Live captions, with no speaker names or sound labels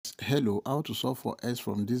Hello, how to solve for s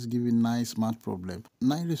from this given nice math problem.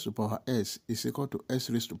 9 raised to power s is equal to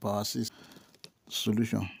s raised to power 6.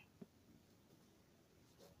 Solution.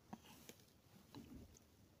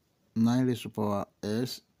 9 raised to power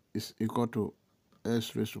s is equal to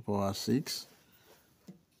s raised to power 6.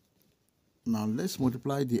 Now let's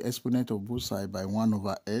multiply the exponent of both sides by 1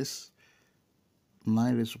 over s.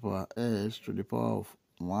 9 raised to power s to the power of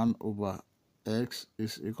 1 over x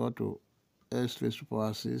is equal to s raised to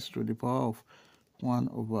power 6 to the power of 1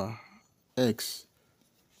 over x.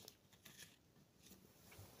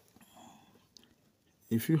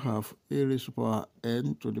 If you have a raised to power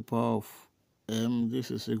n to the power of m,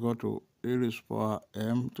 this is equal to a raised to power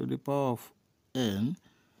m to the power of n.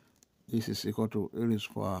 This is equal to a raised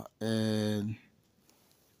to power n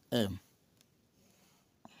m.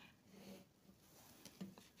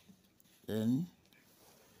 Then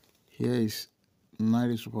here is 9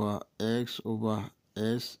 raised to power x over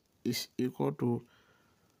s is equal to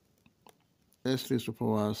s raised to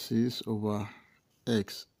power 6 over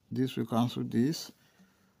x. This will cancel this.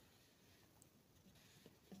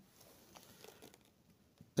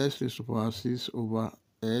 S raised to power 6 over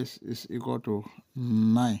s is equal to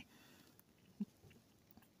 9.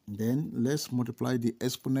 Then let's multiply the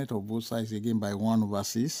exponent of both sides again by 1 over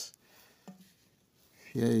 6.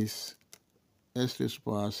 Here is s raised to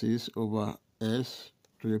power 6 over s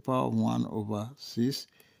to the power of 1 over 6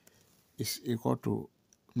 is equal to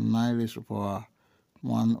 9 raised to power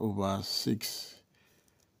 1 over 6.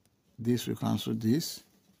 This will cancel this.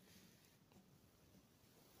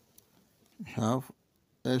 We have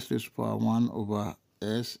s raised to power 1 over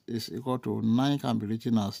s is equal to 9 can be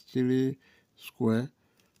written as 3 square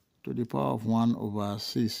to the power of 1 over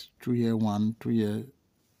 6. 2 here 1, 2 here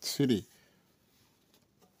 3.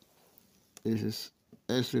 This is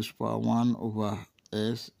s raised to power 1 over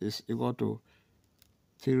s is equal to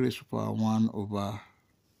 3 raised to power 1 over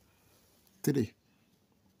 3.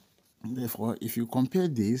 Therefore, if you compare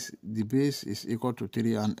this, the base is equal to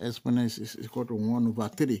 3 and exponent is equal to 1 over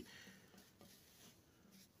 3.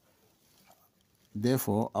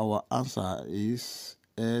 Therefore, our answer is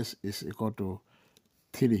s is equal to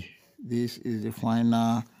 3. This is the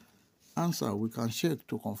final answer. We can check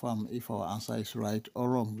to confirm if our answer is right or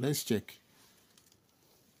wrong. Let's check.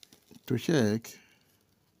 To check,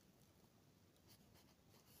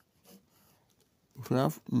 if we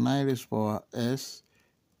have 9 raised to power s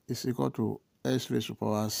is equal to s raised to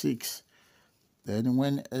power 6, then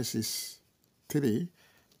when s is 3,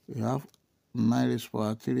 we have 9 raised to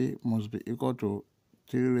power 3 must be equal to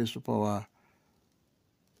 3 raised to power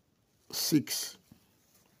 6.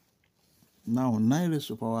 Now 9 raised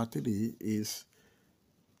to power 3 is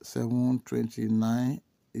 729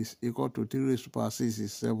 is equal to 3 raised to power 6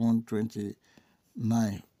 is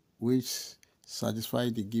 729, which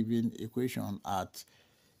satisfies the given equation at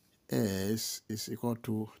s is equal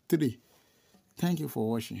to 3. Thank you for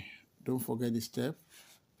watching. Don't forget the step,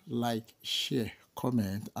 like, share,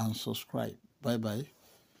 comment, and subscribe. Bye-bye.